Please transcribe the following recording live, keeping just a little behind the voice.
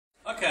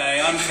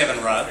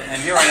Kevin Rudd,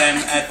 and here I am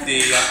at the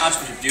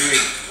Archbishop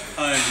Duhig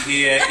home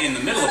here in the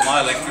middle of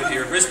my electorate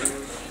here in Brisbane.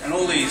 And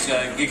all these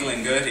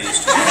giggling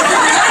Gerties,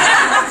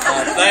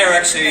 they are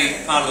actually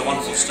part of the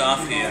wonderful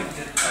staff here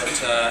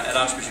at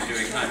Archbishop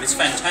Duhig home. It's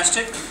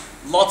fantastic.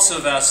 Lots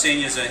of our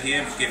seniors are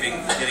here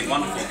getting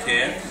wonderful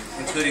care,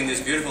 including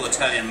this beautiful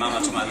Italian mama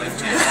to my left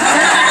here.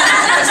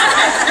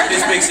 Who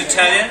speaks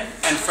Italian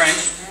and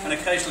French and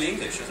occasionally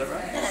English, is that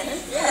right?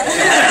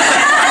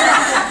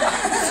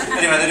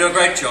 Anyway, they do a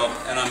great job,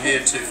 and I'm here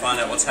to find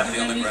out what's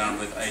happening on the ground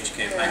with aged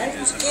care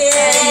packages.